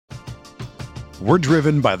We're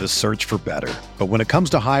driven by the search for better. But when it comes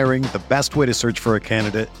to hiring, the best way to search for a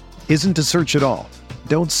candidate isn't to search at all.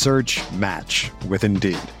 Don't search, match with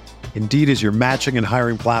Indeed. Indeed is your matching and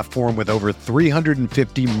hiring platform with over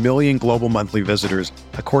 350 million global monthly visitors,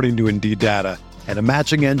 according to Indeed data, and a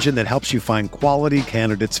matching engine that helps you find quality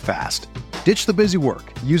candidates fast. Ditch the busy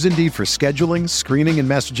work. Use Indeed for scheduling, screening, and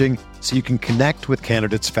messaging so you can connect with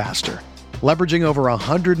candidates faster. Leveraging over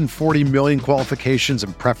 140 million qualifications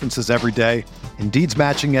and preferences every day, Indeed's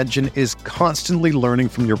matching engine is constantly learning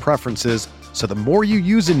from your preferences, so the more you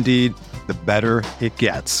use Indeed, the better it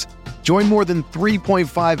gets. Join more than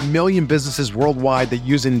 3.5 million businesses worldwide that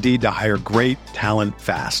use Indeed to hire great talent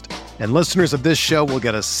fast. And listeners of this show will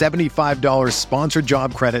get a $75 sponsored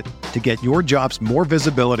job credit to get your jobs more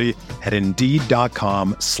visibility at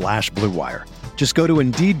Indeed.com/Blue Wire. Just go to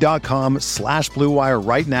Indeed.com/Blue Wire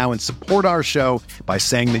right now and support our show by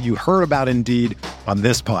saying that you heard about Indeed on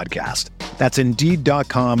this podcast. That's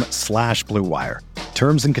Indeed.com/Blue Wire.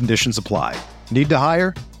 Terms and conditions apply. Need to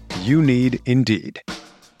hire? You need Indeed.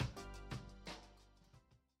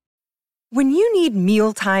 When you need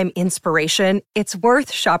mealtime inspiration, it's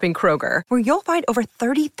worth shopping Kroger, where you'll find over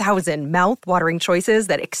 30,000 mouth-watering choices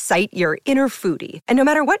that excite your inner foodie. And no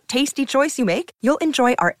matter what tasty choice you make, you'll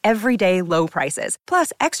enjoy our everyday low prices,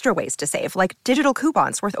 plus extra ways to save, like digital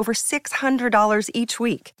coupons worth over $600 each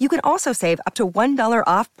week. You can also save up to $1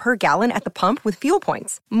 off per gallon at the pump with fuel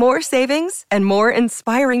points. More savings and more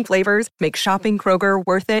inspiring flavors make shopping Kroger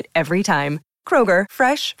worth it every time. Kroger,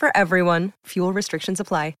 fresh for everyone. Fuel restrictions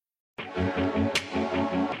apply.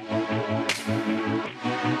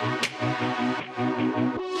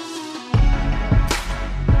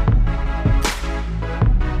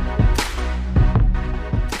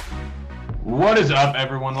 What is up,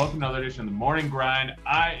 everyone? Welcome to another edition of the Morning Grind.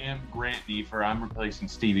 I am Grant Defer. I'm replacing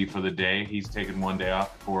Stevie for the day. He's taking one day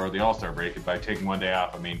off for the All-Star break. And by taking one day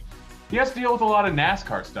off, I mean he has to deal with a lot of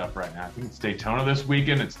NASCAR stuff right now. I think it's Daytona this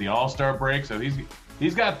weekend. It's the All-Star break, so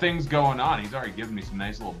he's got things going on. He's already given me some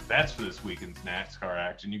nice little bets for this weekend's NASCAR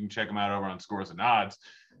action. You can check them out over on Scores and Odds.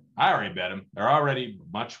 I already bet them. They're already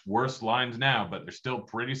much worse lines now, but they're still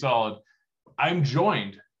pretty solid. I'm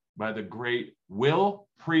joined by the great Will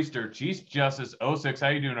Priester, Chief Justice 06. How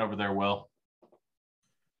you doing over there, Will?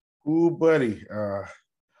 Ooh, buddy.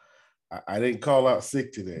 I didn't call out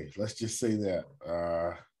sick today. Let's just say that.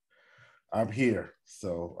 I'm here.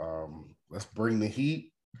 So let's bring the heat.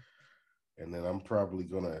 And then I'm probably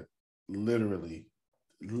going to literally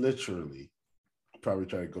probably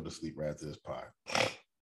try to go to sleep right after this pod.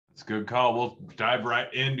 It's a good call. We'll dive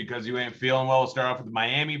right in because you ain't feeling well. We'll start off with the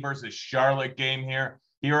Miami versus Charlotte game here.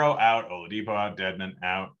 Hero out, Oladipo out, Dedmon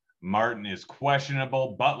out. Martin is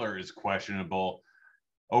questionable. Butler is questionable.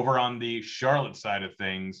 Over on the Charlotte side of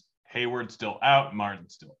things, Hayward still out, Martin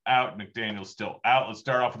still out, McDaniel still out. Let's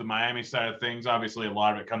start off with the Miami side of things. Obviously, a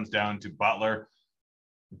lot of it comes down to Butler,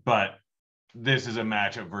 but this is a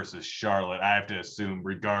matchup versus Charlotte. I have to assume,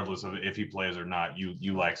 regardless of if he plays or not,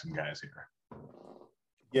 you like some guys here.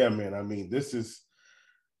 Yeah, man. I mean, this is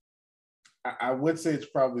 – I would say it's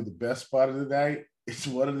probably the best spot of the night. It's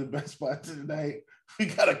one of the best spots of the night. We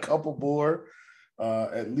got a couple more,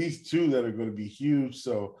 at least two that are going to be huge.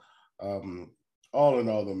 So, all in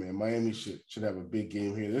all, though, man, Miami should have a big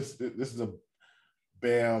game here. This is a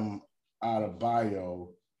Bam Adebayo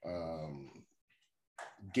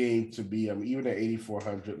game to be. I mean, even at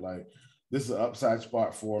 8,400, like this is an upside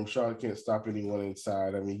spot for him. Charlotte can't stop anyone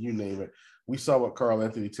inside. I mean, you name it. We saw what Karl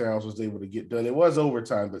Anthony Towns was able to get done. It was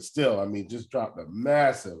overtime, but still, I mean, just dropped a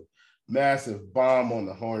massive bomb on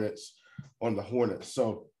the Hornets.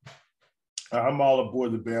 So I'm all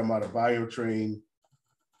aboard the Bam Adebayo train.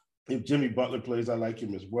 If Jimmy Butler plays, I like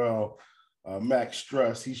him as well. Max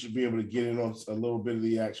Struss, he should be able to get in on a little bit of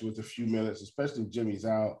the action with a few minutes, especially if Jimmy's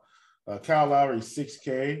out. Kyle Lowry,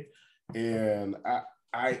 6K, and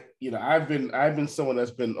I've been someone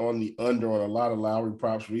that's been on the under on a lot of Lowry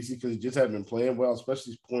props recently because he just hasn't been playing well,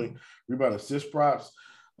 especially his point, rebound, assist props.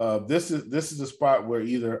 This is a spot where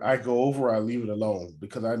either I go over or I leave it alone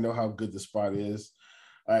because I know how good the spot is.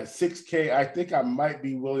 At 6K, I think I might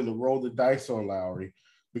be willing to roll the dice on Lowry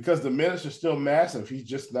because the minutes are still massive. He's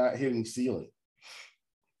just not hitting ceiling.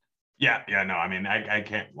 Yeah, no, I mean, I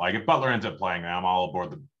can't, like, if Butler ends up playing, I'm all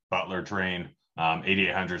aboard the Butler train.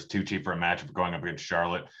 8,800 is too cheap for a matchup going up against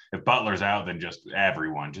Charlotte. If Butler's out, then just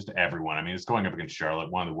everyone. I mean, it's going up against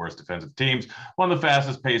Charlotte, one of the worst defensive teams, one of the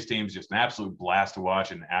fastest paced teams, just an absolute blast to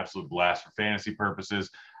watch and an absolute blast for fantasy purposes.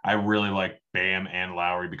 I really like Bam and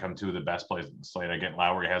Lowry become two of the best plays in the slate. I get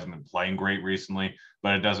Lowry hasn't been playing great recently,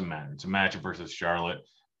 but it doesn't matter. It's a matchup versus Charlotte.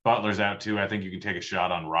 Butler's out too. I think you can take a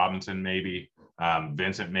shot on Robinson, maybe,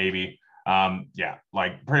 Vincent, maybe. Yeah,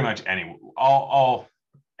 like pretty much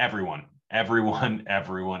everyone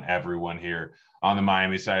here on the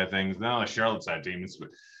Miami side of things. Then on the Charlotte side team,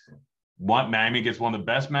 Miami gets one of the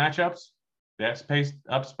best matchups, best paced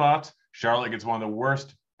up spots. Charlotte gets one of the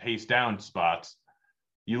worst paced down spots.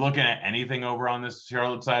 You looking at anything over on this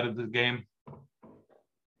Charlotte side of the game? I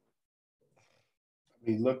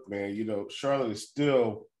mean, look, man, Charlotte is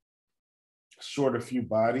still short a few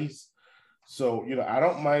bodies. So, I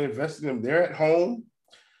don't mind investing in them. They're at home.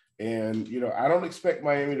 And, I don't expect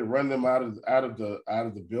Miami to run them out of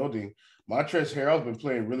the building. Montrezl Harrell's been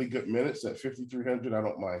playing really good minutes at 5,300. I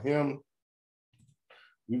don't mind him.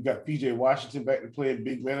 We've got PJ Washington back to playing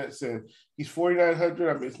big minutes, and he's 4,900.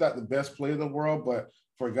 I mean, it's not the best player in the world, but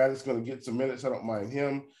for a guy that's going to get some minutes, I don't mind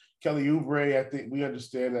him. Kelly Oubre, I think we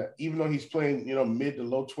understand that even though he's playing, mid to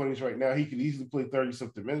low 20s right now, he could easily play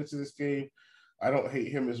 30-something minutes in this game. I don't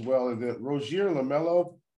hate him as well. And then Rozier and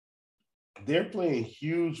LaMelo, they're playing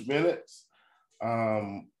huge minutes.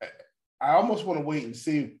 I almost want to wait and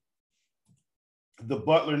see the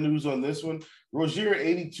Butler news on this one. Rozier at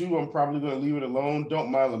 82, I'm probably going to leave it alone.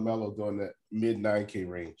 Don't mind LaMelo doing that mid 9K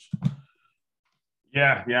range.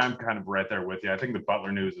 Yeah, I'm kind of right there with you. I think the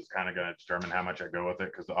Butler news is kind of going to determine how much I go with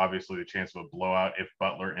it, because obviously the chance of a blowout if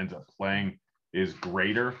Butler ends up playing is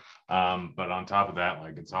greater. But on top of that,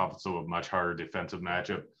 like, it's also a much harder defensive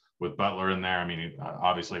matchup with Butler in there. I mean,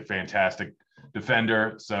 obviously a fantastic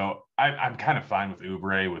defender. So I'm kind of fine with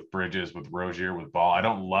Oubre, with Bridges, with Rozier, with Ball. I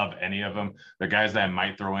don't love any of them. The guys that I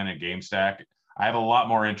might throw in a game stack, I have a lot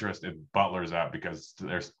more interest if Butler's out, because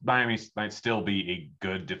Miami might still be a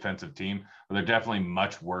good defensive team, but they're definitely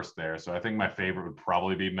much worse there. So I think my favorite would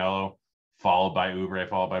probably be Melo, followed by Oubre,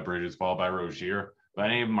 followed by Bridges, followed by Rozier. But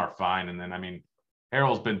any of them are fine. And then, I mean,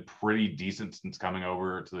 Harrell's been pretty decent since coming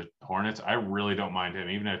over to the Hornets. I really don't mind him,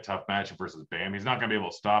 even in a tough matchup versus Bam. He's not going to be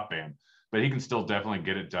able to stop Bam, but he can still definitely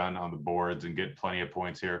get it done on the boards and get plenty of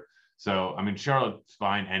points here. So, I mean, Charlotte's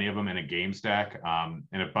fine, any of them in a game stack. And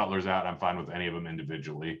if Butler's out, I'm fine with any of them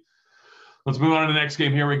individually. Let's move on to the next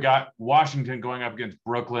game here. We got Washington going up against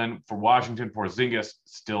Brooklyn. For Washington, Porzingis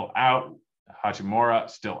still out. Hachimura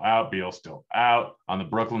still out. Beal still out. On the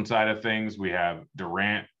Brooklyn side of things, we have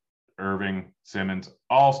Durant, Irving, Simmons,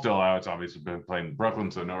 all still out. It's obviously been playing in Brooklyn,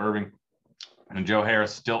 so no Irving. And Joe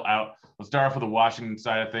Harris still out. Let's start off with the Washington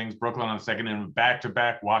side of things. Brooklyn on the second end of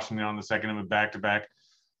back-to-back. Washington on the second end of back-to-back.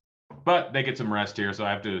 But they get some rest here, so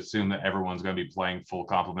I have to assume that everyone's going to be playing full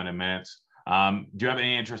complement of minutes. Do you have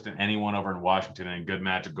any interest in anyone over in Washington in a good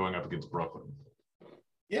matchup going up against Brooklyn?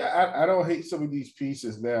 Yeah, I don't hate some of these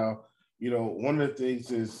pieces now. One of the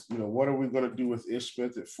things is, what are we going to do with Ish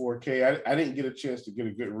Smith at 4K? I didn't get a chance to get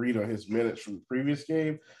a good read on his minutes from the previous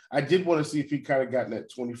game. I did want to see if he kind of got in that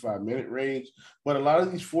 25-minute range, but a lot of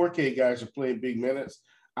these 4K guys are playing big minutes.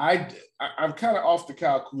 I'm kind of off the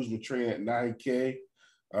Kyle Kuzma train at 9K.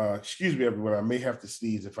 Excuse me, everyone. I may have to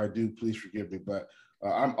sneeze. If I do, please forgive me. But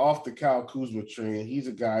I'm off the Kyle Kuzma train. He's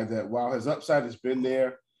a guy that, while his upside has been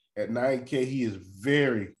there at 9K, he is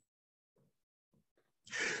very –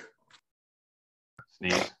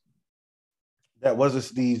 Sneeze. That was a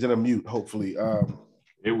sneeze and a mute, hopefully.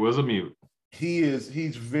 It was a mute.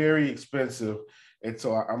 He's very expensive. And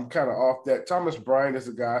so I'm kind of off that. Thomas Bryant is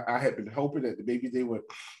a guy I had been hoping that maybe they would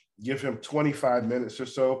give him 25 minutes or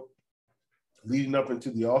so leading up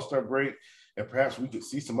into the All-Star break, and perhaps we could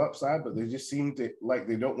see some upside, but they just seem like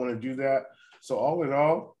they don't want to do that. So all in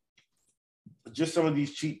all, just some of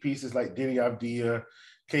these cheap pieces like Denny Avdia,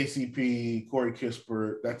 KCP, Corey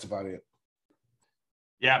Kispert, that's about it.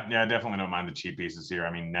 Yeah, I definitely don't mind the cheap pieces here.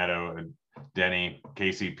 I mean, Neto, Denny,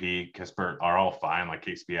 KCP, Kispert are all fine. Like,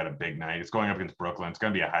 KCP had a big night. It's going up against Brooklyn. It's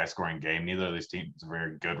going to be a high-scoring game. Neither of these teams are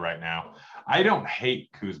very good right now. I don't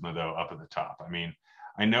hate Kuzma, though, up at the top. I mean,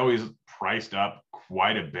 I know he's priced up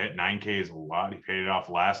quite a bit. 9K is a lot. He paid it off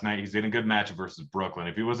last night. He's in a good matchup versus Brooklyn.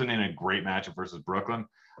 If he wasn't in a great matchup versus Brooklyn,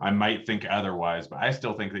 I might think otherwise, but I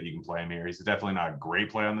still think that you can play him here. He's definitely not a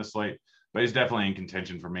great play on this slate, but he's definitely in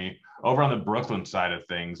contention for me. Over on the Brooklyn side of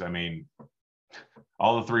things, I mean,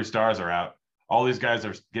 all the 3 stars are out. All these guys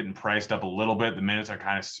are getting priced up a little bit. The minutes are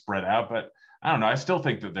kind of spread out, but I don't know. I still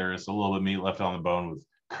think that there is a little bit of meat left on the bone with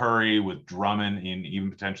Curry, with Drummond, and even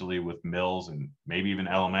potentially with Mills and maybe even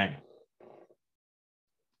LMA.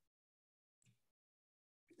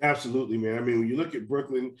 Absolutely, man. I mean, when you look at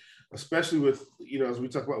Brooklyn, especially with, as we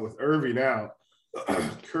talk about with Irving now,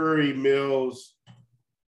 Curry, Mills,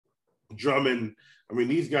 Drummond, I mean,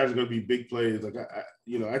 these guys are going to be big players. Like,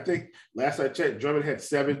 I think last I checked, Drummond had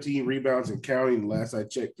 17 rebounds and counting last I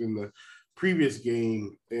checked in the previous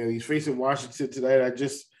game, and he's facing Washington tonight.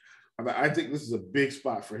 I think this is a big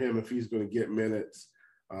spot for him if he's going to get minutes.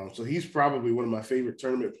 So he's probably one of my favorite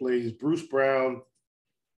tournament plays. Bruce Brown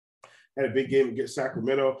had a big game against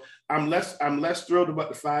Sacramento. I'm less thrilled about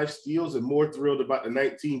the 5 steals and more thrilled about the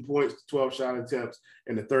 19 points, the 12 shot attempts,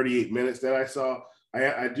 and the 38 minutes that I saw.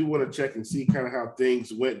 I do want to check and see kind of how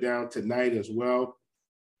things went down tonight as well.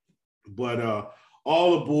 But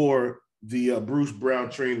all aboard the Bruce Brown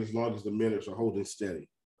train as long as the minutes are holding steady.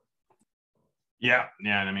 Yeah.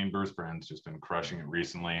 And I mean, Bruce Brown's just been crushing it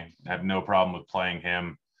recently. I have no problem with playing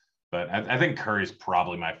him. But I think Curry's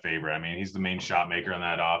probably my favorite. I mean, he's the main shot maker on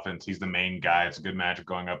that offense. He's the main guy. It's a good matchup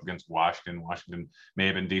going up against Washington. Washington may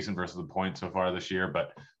have been decent versus the point so far this year,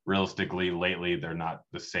 but realistically, lately, they're not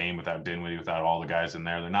the same without Dinwiddie, without all the guys in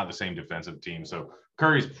there. They're not the same defensive team. So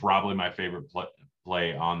Curry's probably my favorite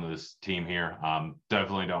play on this team here.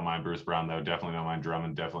 Definitely don't mind Bruce Brown, though. Definitely don't mind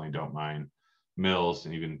Drummond. Definitely don't mind Mills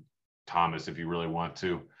and even Thomas if you really want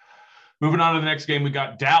to. Moving on to the next game, we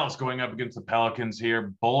got Dallas going up against the Pelicans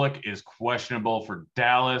here. Bullock is questionable for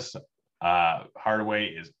Dallas. Hardaway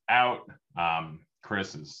is out.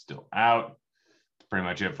 Chris is still out. That's pretty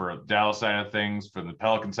much it for the Dallas side of things. For the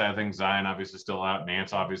Pelican side of things, Zion obviously still out.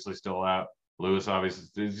 Nance obviously still out. Lewis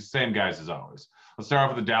obviously, the same guys as always. Let's start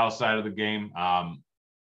off with the Dallas side of the game. I'm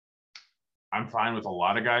fine with a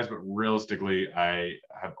lot of guys, but realistically, I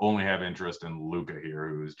only have interest in Luka here,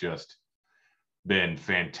 who is just been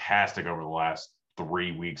fantastic over the last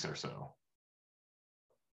 3 weeks or so.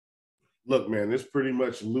 Look, man, it's pretty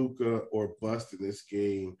much Luka or bust in this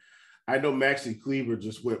game. I know Maxi Kleber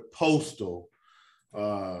just went postal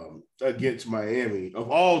against Miami, of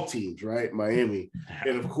all teams, right? Miami.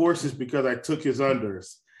 And of course, it's because I took his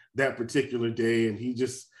unders that particular day, and he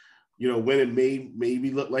just, went and made me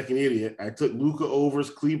look like an idiot. I took Luka overs,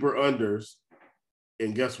 Kleber unders,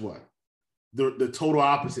 and guess what? The total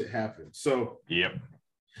opposite happened. So yep,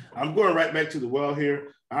 I'm going right back to the well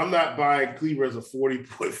here. I'm not buying Kleber as a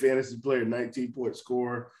 40-point fantasy player, 19-point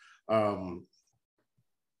scorer. But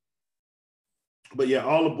yeah,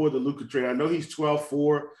 all aboard the Luka train. I know he's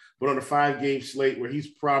 12-4, but on a 5-game slate where he's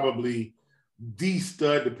probably the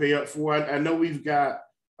stud to pay up for. I know we've got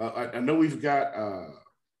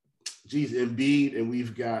Embiid, and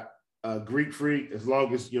we've got Greek Freak. As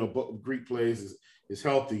long as Greek plays is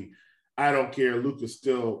healthy, I don't care. Luka's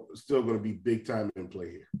still going to be big time in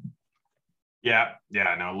play here. Yeah.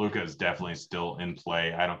 No, Luka is definitely still in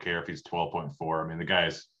play. I don't care if he's 12.4. I mean, the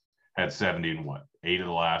guy's had 70 in 8 of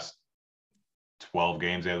the last 12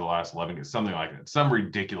 games, 8 of the last 11 games, something like that. Some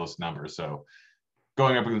ridiculous number. So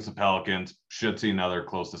going up against the Pelicans, should see another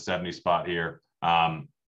close to 70 spot here. I'm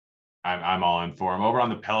all in for him. Over on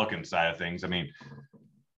the Pelican side of things, I mean,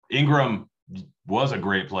 Ingram was a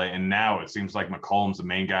great play, and now it seems like McCollum's the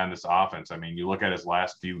main guy in this offense. I mean, you look at his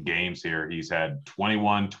last few games here, he's had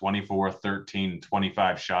 21, 24, 13,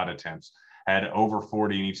 25 shot attempts, had over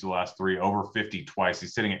 40 in each of the last 3, over 50 twice.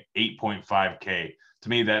 He's sitting at 8.5K. To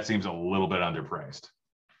me, that seems a little bit underpriced.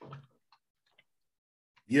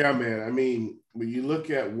 Yeah, man. I mean, when you look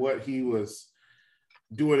at what he was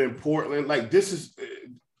doing in Portland, like this is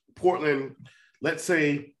Portland, let's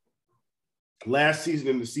say last season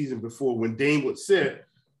and the season before, when Dame would sit,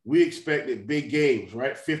 we expected big games,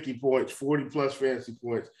 right? 50 points, 40-plus fantasy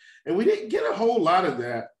points. And we didn't get a whole lot of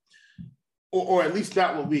that, or at least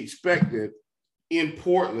not what we expected in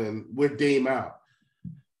Portland with Dame out.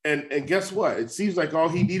 And guess what? It seems like all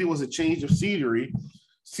he needed was a change of scenery.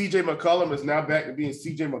 CJ McCollum is now back to being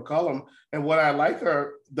CJ McCollum. And what I like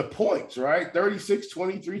are the points, right? 36,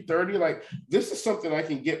 23, 30. Like, this is something I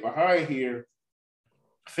can get behind here,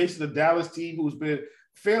 facing the Dallas team who's been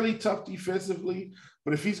fairly tough defensively.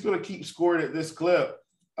 But if he's going to keep scoring at this clip,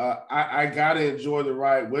 I got to enjoy the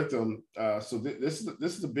ride with him. So this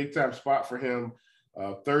is a big-time spot for him.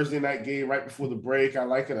 Thursday night game right before the break. I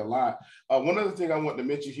like it a lot. One other thing I want to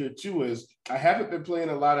mention here, too, is I haven't been playing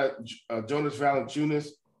a lot of Jonas Valanciunas,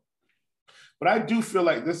 but I do feel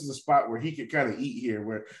like this is a spot where he could kind of eat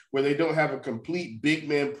here, where they don't have a complete big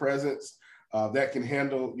man presence that can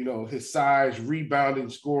handle, his size, rebounding,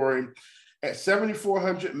 scoring. At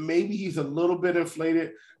 7,400, maybe he's a little bit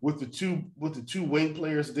inflated with the two wing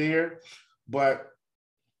players there, but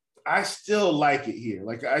I still like it here.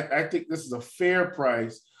 Like, I think this is a fair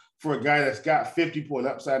price for a guy that's got 50-point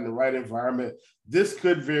upside in the right environment. This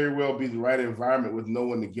could very well be the right environment with no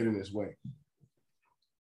one to get in his way.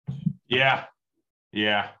 Yeah.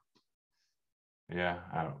 I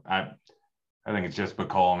think it's just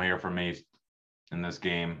McCollum here for me in this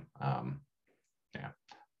game.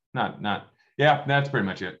 That's pretty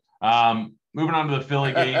much it. Moving on to the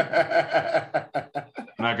Philly game. I'm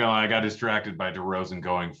not gonna lie, I got distracted by DeRozan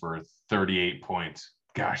going for 38 points.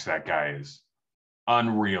 Gosh, that guy is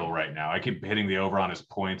unreal right now. I keep hitting the over on his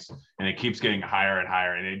points, and it keeps getting higher and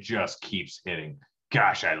higher, and it just keeps hitting.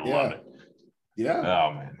 Gosh, I love it. Yeah.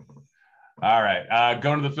 Oh, man. All right.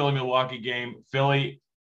 Going to the Philly-Milwaukee game. Philly,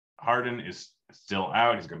 Harden is still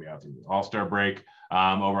out. He's going to be out through the All-Star break.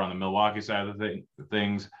 Over on the Milwaukee side of the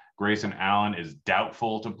things, Grayson Allen is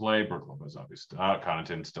doubtful to play. Brook Lopez obviously out.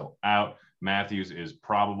 Connaughton still out. Matthews is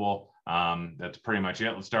probable. That's pretty much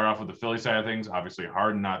it. Let's start off with the Philly side of things. Obviously,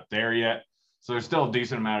 Harden not there yet. So there's still a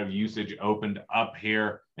decent amount of usage opened up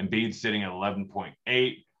here. Embiid sitting at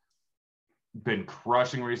 11.8. Been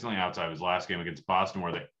crushing recently outside of his last game against Boston,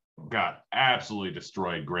 where they got absolutely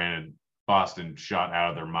destroyed. Granted, Boston shot out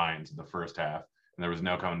of their minds in the first half, and there was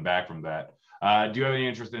no coming back from that. Do you have any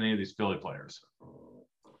interest in any of these Philly players?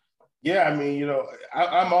 Yeah, I mean,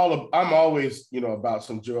 I'm always, about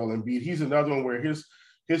some Joel Embiid. He's another one where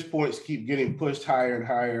his points keep getting pushed higher and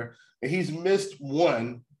higher, and he's missed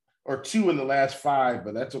 1 or 2 in the last 5,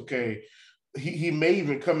 but that's okay. He may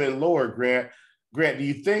even come in lower, Grant. Grant, do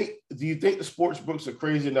you think the sports books are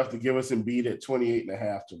crazy enough to give us Embiid at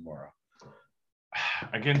 28.5 tomorrow?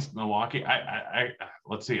 Against Milwaukee, I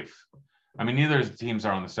let's see if neither of the teams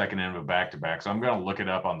are on the second end of a back-to-back, so I'm going to look it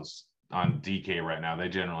up on DK right now. They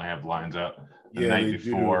generally have lines up the night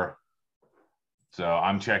before. So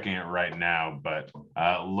I'm checking it right now, but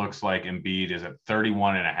looks like Embiid is at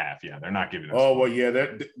 31.5. Yeah, they're not giving us. Oh, well, yeah,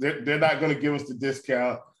 they're not going to give us the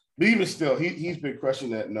discount. But even still, he's been crushing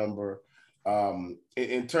that number.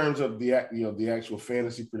 In terms of the actual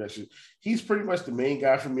fantasy production, he's pretty much the main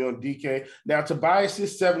guy for me on DK. Now, Tobias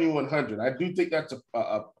is 7,100. I do think that's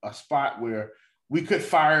a spot where we could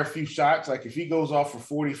fire a few shots. Like if he goes off for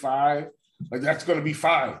 45, like that's going to be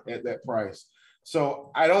fine at that price.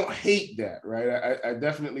 So I don't hate that, right? I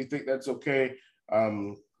definitely think that's okay.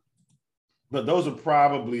 But those are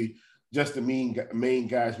probably just the main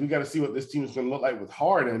guys. We got to see what this team is going to look like with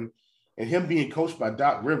Harden and him being coached by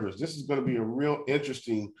Doc Rivers. This is going to be a real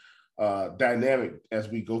interesting dynamic as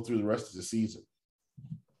we go through the rest of the season.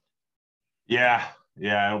 Yeah,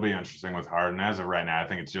 it'll be interesting with Harden. As of right now, I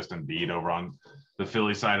think it's just Embiid over on the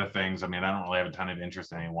Philly side of things. I don't really have a ton of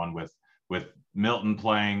interest in anyone with Milton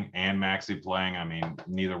playing and Maxey playing.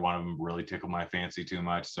 Neither one of them really tickle my fancy too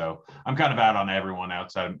much. So I'm kind of out on everyone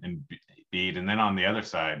outside of Embiid. And then on the other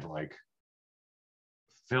side, like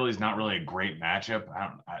Philly's not really a great matchup.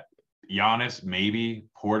 Giannis, maybe.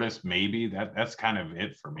 Portis, maybe. That's kind of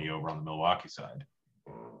it for me over on the Milwaukee side.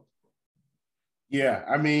 Yeah,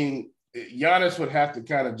 Giannis would have to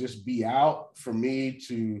kind of just be out for me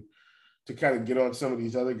to kind of get on some of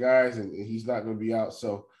these other guys, and he's not going to be out.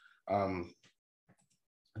 So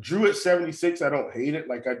Drew at 76, I don't hate it.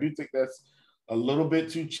 Like, I do think that's a little bit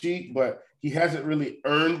too cheap, but he hasn't really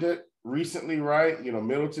earned it recently, right?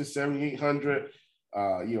 Middleton 7,800.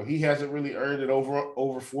 He hasn't really earned it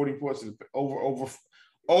over 40 points,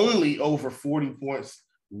 only over 40 points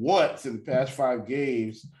once in the past 5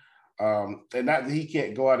 games. And not that he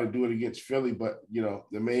can't go out and do it against Philly, but,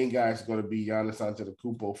 the main guy is going to be Giannis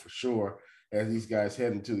Antetokounmpo for sure as these guys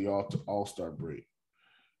head into the All-Star break.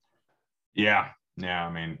 Yeah.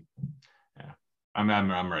 I'm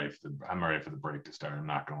ready for the break to start. I'm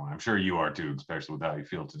not going to lie. I'm sure you are too, especially with how you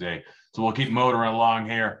feel today. So we'll keep motoring along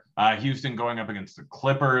here. Houston going up against the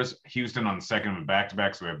Clippers. Houston on the second of a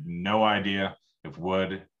back-to-back, so we have no idea if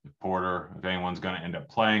Wood, if Porter, if anyone's going to end up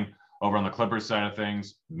playing. Over on the Clippers side of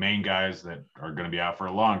things, main guys that are going to be out for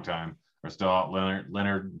a long time are still out.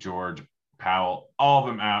 Leonard, George, Powell, all of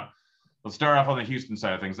them out. Let's start off on the Houston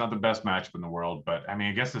side of things. Not the best matchup in the world, but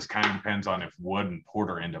I guess this kind of depends on if Wood and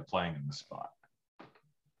Porter end up playing in the spot.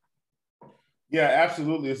 Yeah,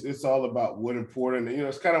 absolutely. It's all about Wood and Porter. And,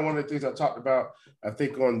 it's kind of one of the things I talked about, I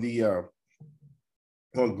think, on the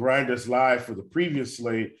on Grinders Live for the previous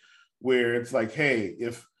slate, where it's like, hey,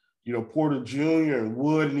 if, Porter Jr. and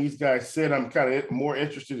Wood and these guys said, I'm kind of more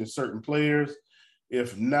interested in certain players.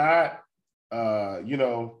 If not,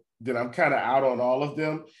 then I'm kind of out on all of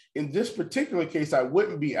them. In this particular case, I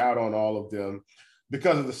wouldn't be out on all of them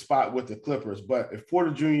because of the spot with the Clippers. But if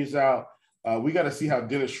Porter Jr. is out, we got to see how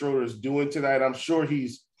Dennis Schroeder is doing tonight. I'm sure he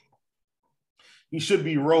should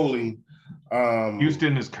be rolling.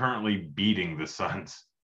 Houston is currently beating the Suns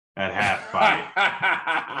at half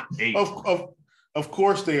by 8. Of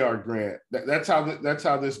course they are, Grant. That's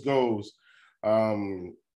how this goes.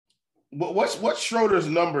 What's Schroeder's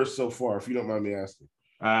numbers so far, if you don't mind me asking?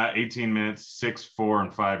 18 minutes, 6, 4,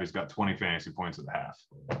 and 5. He's got 20 fantasy points at the half.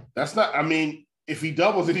 That's not. If he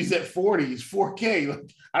doubles it, he's at 40. He's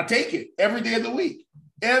 4K. I take it every day of the week.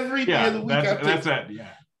 Every day of the week. That's it.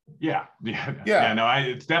 Yeah. No,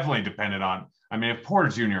 it's definitely dependent on I mean, if Porter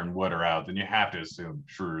Jr. and Wood are out, then you have to assume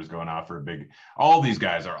Schroeder's going off for a big. All these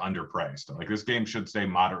guys are underpriced. Like, this game should stay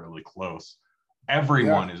moderately close.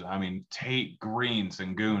 Everyone is. I mean, Tate, Green,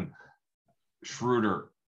 Sengun,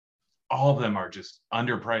 Schroeder, all of them are just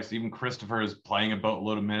underpriced. Even Christopher is playing a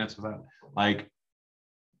boatload of minutes without. Like,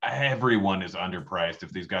 everyone is underpriced.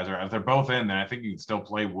 If these guys are, if they're both in, then I think you can still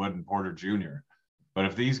play Wood and Porter Jr. But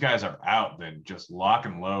if these guys are out, then just lock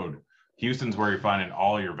and load. Houston's where you're finding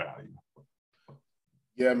all your value.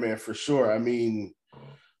 Yeah, man, for sure. I mean,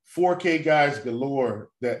 4K guys galore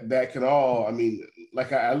that can all. I mean,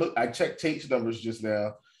 like I checked Tate's numbers just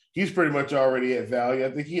now. He's pretty much already at value.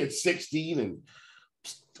 I think he had 16 and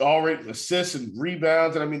already assists and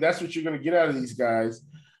rebounds. And I mean, that's what you're going to get out of these guys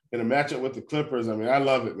in a matchup with the Clippers. I mean, I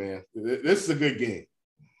love it, man. This is a good game.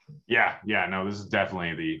 Yeah. No, this is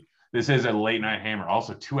definitely this is a late night hammer.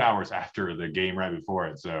 Also, 2 hours after the game right before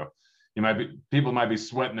it. So people might be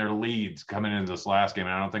sweating their leads coming into this last game,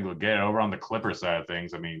 and I don't think they'll get it. Over on the Clipper side of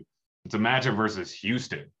things, I mean, it's a matchup versus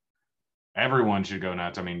Houston. Everyone should go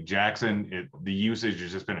nuts. I mean, Jackson, the usage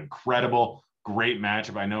has just been incredible. Great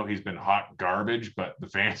matchup. I know he's been hot garbage, but the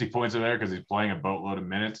fantasy points are there because he's playing a boatload of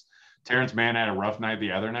minutes. Terrence Mann had a rough night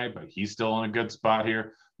the other night, but he's still in a good spot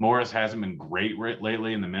here. Morris hasn't been great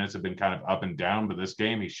lately, and the minutes have been kind of up and down, but this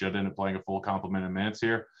game he should end up playing a full complement of minutes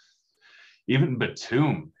here. Even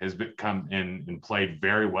Batum has come in and played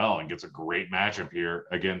very well and gets a great matchup here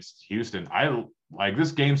against Houston. I like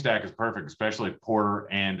this game stack is perfect, especially Porter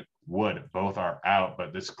and Wood both are out,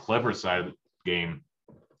 but this Clippers side of the game,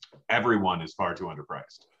 everyone is far too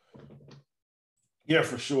underpriced. Yeah,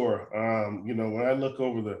 for sure. When I look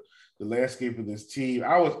over the landscape of this team,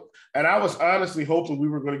 I was honestly hoping we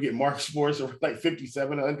were going to get Marcus Morris or like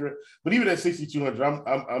 5,700, but even at 6,200,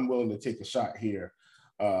 I'm willing to take a shot here.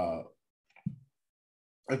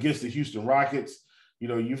 Against the Houston Rockets,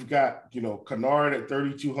 you've got, Kennard at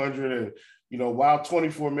 3,200. And, while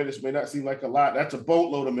 24 minutes may not seem like a lot, that's a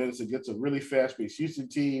boatload of minutes against a really fast-paced Houston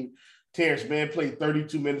team. Terrence Mann played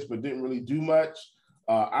 32 minutes but didn't really do much.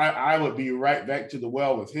 I would be right back to the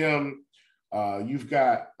well with him. You've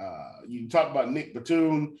got, you talk about Nick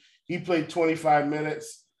Batum. He played 25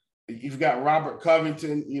 minutes. You've got Robert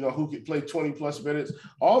Covington, who could play 20-plus minutes.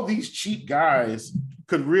 All these cheap guys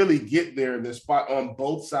could really get there in this spot on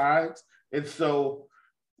both sides. And so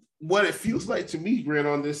what it feels like to me, Grant,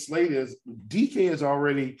 on this slate is DK is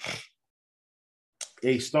already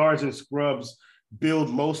a stars and scrubs build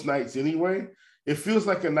most nights anyway. It feels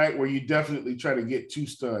like a night where you definitely try to get two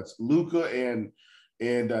studs, Luka and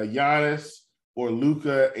Giannis, or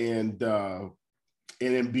Luka and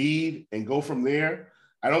Embiid, and go from there.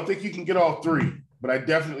 I don't think you can get all three, but I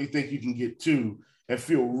definitely think you can get two and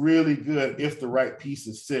feel really good if the right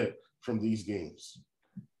pieces sit from these games.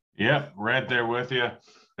 Yep, right there with you.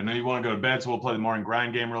 I know you want to go to bed, so we'll play the morning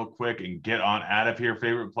grind game real quick and get on out of here.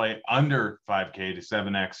 Favorite play under 5K to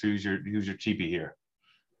 7X. Who's your cheapie here?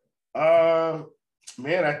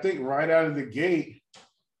 Man, I think right out of the gate,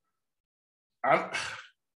 I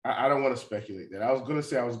don't want to speculate that. I was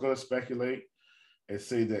going to speculate and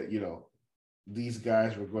say that, these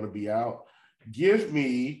guys were going to be out. Give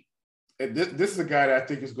me, and this is a guy that I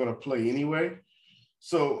think is going to play anyway.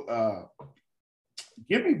 So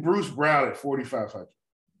give me Bruce Brown at 4,500.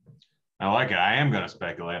 I like it. I am going to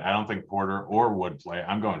speculate. I don't think Porter or Wood play.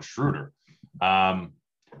 I'm going Schroeder. Over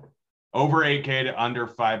 8K to under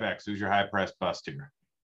 5X. Who's your high price bust here?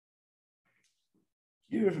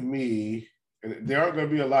 Give me, and there aren't going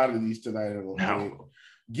to be a lot of these tonight. No.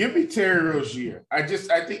 Give me Terry Rozier. I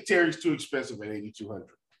think Terry's too expensive at 8,200.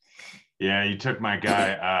 Yeah, you took my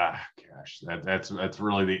guy. Gosh, that's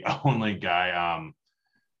really the only guy.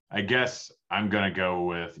 I guess I'm gonna go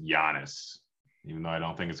with Giannis, even though I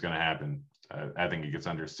don't think it's gonna happen. I think he gets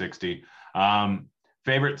under 60.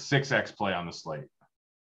 Favorite 6X play on the slate?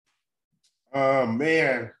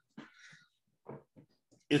 Man,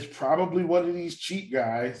 it's probably one of these cheap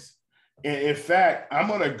guys. And in fact, I'm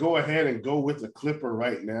going to go ahead and go with the Clipper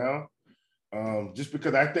right now, just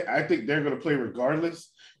because I think they're going to play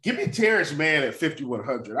regardless. Give me Terrence Mann at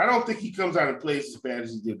 5,100. I don't think he comes out and plays as bad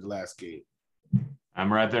as he did the last game.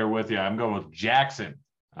 I'm right there with you. I'm going with Jackson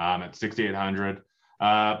at 6,800.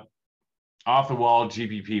 Off the wall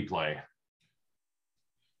GPP play.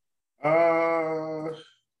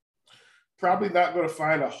 Probably not going to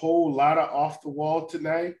find a whole lot of off the wall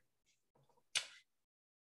tonight.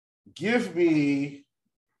 Give me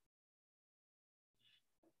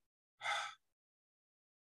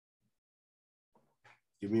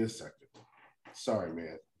a second. Sorry,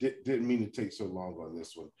 man. Didn't mean to take so long on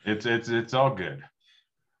this one. It's all good.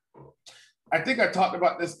 I think I talked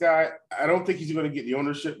about this guy. I don't think he's going to get the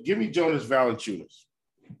ownership. Give me Jonas Valanciunas.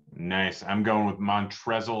 Nice. I'm going with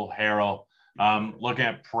Montrezl Harrell. Looking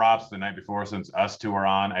at props the night before, since us two are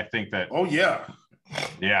on, I think that. Oh yeah.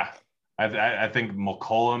 I think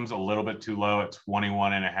McCollum's a little bit too low at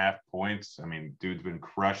 21.5 points. I mean, dude's been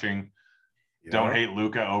crushing. Yeah. Don't hate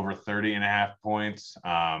Luka over 30.5 points.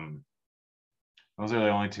 Those are the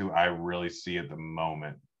only two I really see at the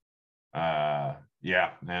moment. I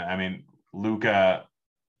mean, Luka,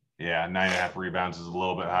 9.5 rebounds is a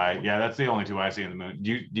little bit high. Yeah, that's the only two I see in the moon.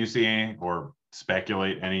 Do you see any or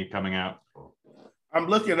speculate any coming out? I'm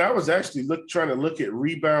looking. I was actually trying to look at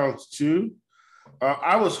rebounds too.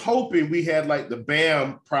 I was hoping we had like the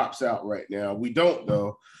Bam props out right now. We don't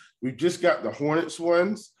though. We've just got the Hornets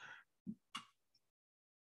ones.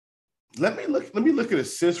 Let me look at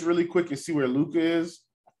assists really quick and see where Luka is.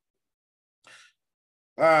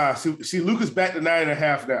 See, Luka's back to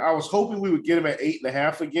 9.5 now. I was hoping we would get him at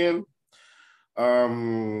 8.5 again.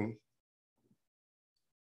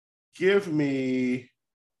 Give me.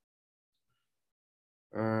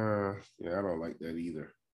 I don't like that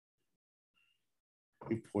either.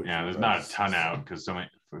 Yeah, there's not a ton out because a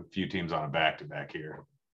few teams on a back-to-back here.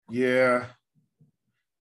 Yeah.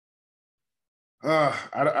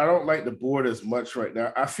 I don't like the board as much right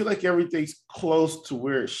now. I feel like everything's close to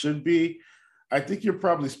where it should be. I think you're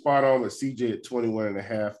probably spot on with CJ at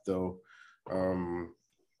 21.5 though.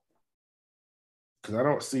 Because I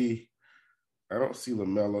don't see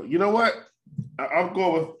LaMelo. You know what? I'm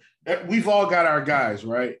going with, we've all got our guys,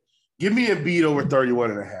 right? Give me Embiid over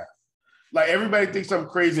 31.5. Like, everybody thinks I'm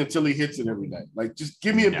crazy until he hits it every night. Like, just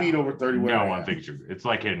give me Embiid over 31.5. No one thinks it's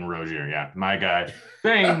like hitting Rozier. Yeah, my guy.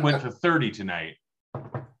 Bang went to 30 tonight.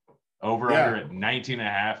 Under at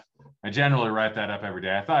 19.5. I generally write that up every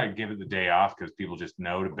day. I thought I'd give it the day off because people just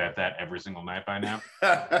know to bet that every single night by now.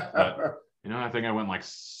 But, I think I went like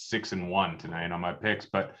 6-1 tonight on my picks.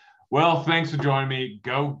 But, well, thanks for joining me.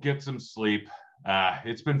 Go get some sleep.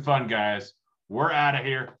 It's been fun, guys. We're out of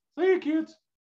here. See you, kids.